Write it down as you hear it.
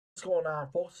What's going on,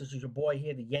 folks? This is your boy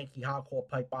here, the Yankee Hardcore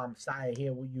Pipe Bomb Messiah,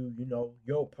 here with you. You know,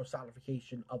 your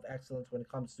personification of excellence when it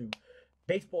comes to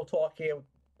baseball talk here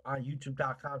on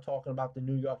YouTube.com, talking about the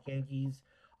New York Yankees.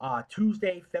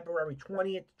 Tuesday, February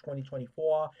 20th,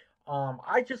 2024.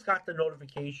 I just got the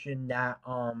notification that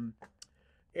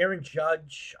Aaron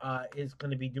Judge is going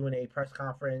to be doing a press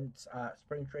conference,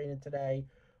 spring training today,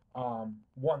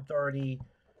 1:30.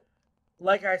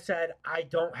 Like I said, I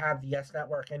don't have the Yes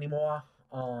Network anymore.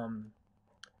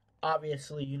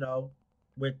 Obviously,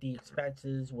 with the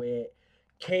expenses with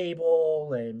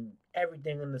cable and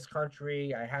everything in this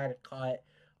country, I had to cut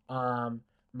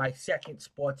my second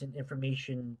sports and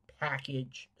information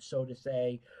package, so to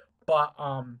say. But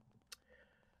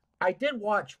I did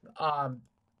watch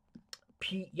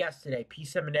Pete yesterday, Pete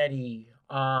Seminetti,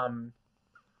 while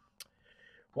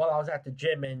I was at the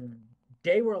gym, and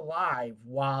they were live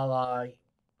while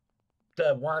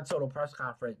the Juan Soto press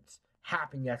conference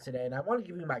happened yesterday, and I want to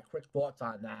give you my quick thoughts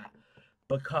on that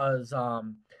because,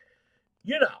 I've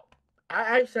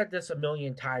said this a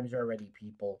million times already,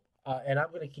 people, and I'm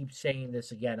going to keep saying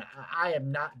this again. I have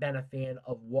not been a fan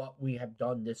of what we have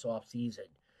done this offseason,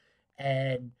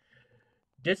 and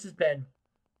this has been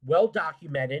well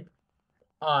documented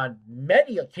on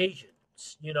many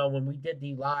occasions, when we did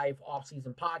the live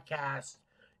offseason podcast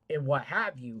and what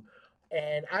have you.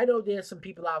 And I know there's some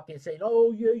people out there saying,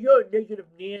 oh, you're a negative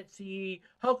Nancy.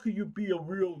 How could you be a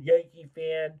real Yankee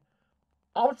fan?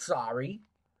 I'm sorry.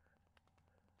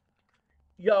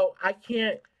 I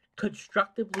can't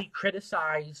constructively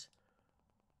criticize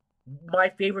my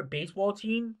favorite baseball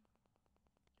team.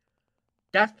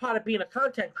 That's part of being a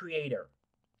content creator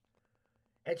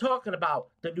and talking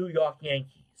about the New York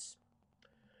Yankees.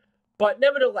 But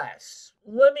nevertheless,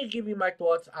 let me give you my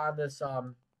thoughts on this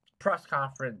press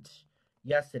conference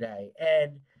yesterday,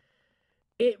 and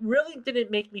it really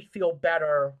didn't make me feel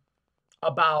better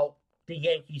about the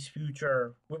Yankees'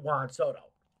 future with Juan Soto.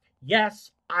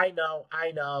 Yes, I know,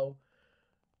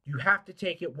 you have to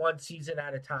take it one season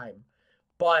at a time,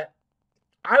 but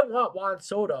I want Juan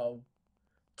Soto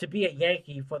to be a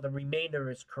Yankee for the remainder of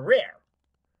his career.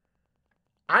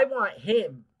 I want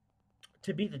him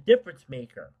to be the difference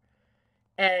maker,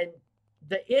 and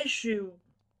the issue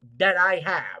that I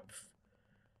have,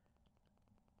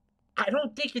 I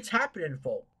don't think it's happening,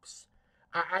 folks.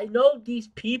 I know these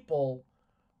people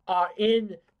are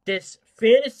in this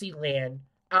fantasy land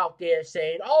out there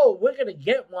saying, oh, we're going to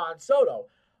get Juan Soto.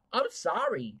 I'm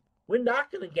sorry. We're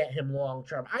not going to get him long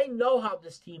term. I know how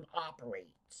this team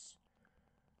operates.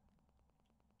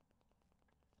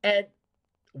 And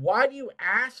why do you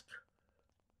ask?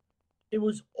 It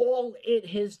was all in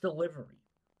his delivery.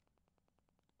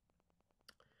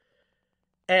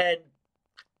 And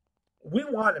we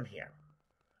want him here.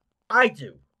 I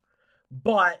do.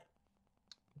 But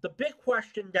the big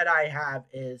question that I have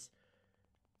is,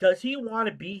 does he want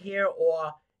to be here,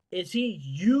 or is he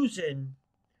using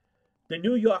the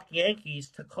New York Yankees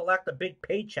to collect a big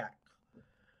paycheck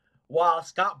while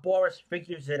Scott Boras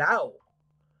figures it out?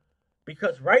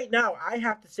 Because right now, I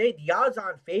have to say, the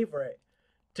odds-on favorite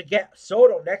to get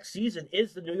Soto next season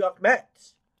is the New York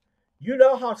Mets. You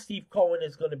know how Steve Cohen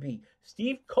is going to be.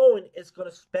 Steve Cohen is going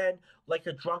to spend like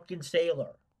a drunken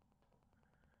sailor.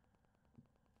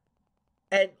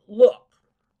 And look,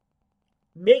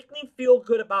 make me feel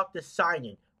good about this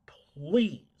signing,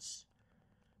 please.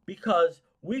 Because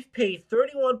we've paid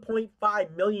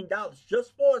 $31.5 million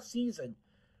just for a season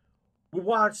with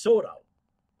Juan Soto.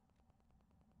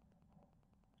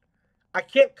 I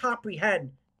can't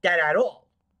comprehend that at all.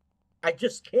 I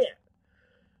just can't.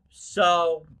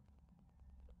 So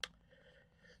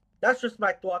that's just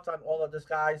my thoughts on all of this,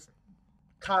 guys.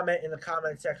 Comment in the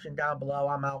comment section down below.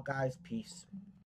 I'm out, guys. Peace.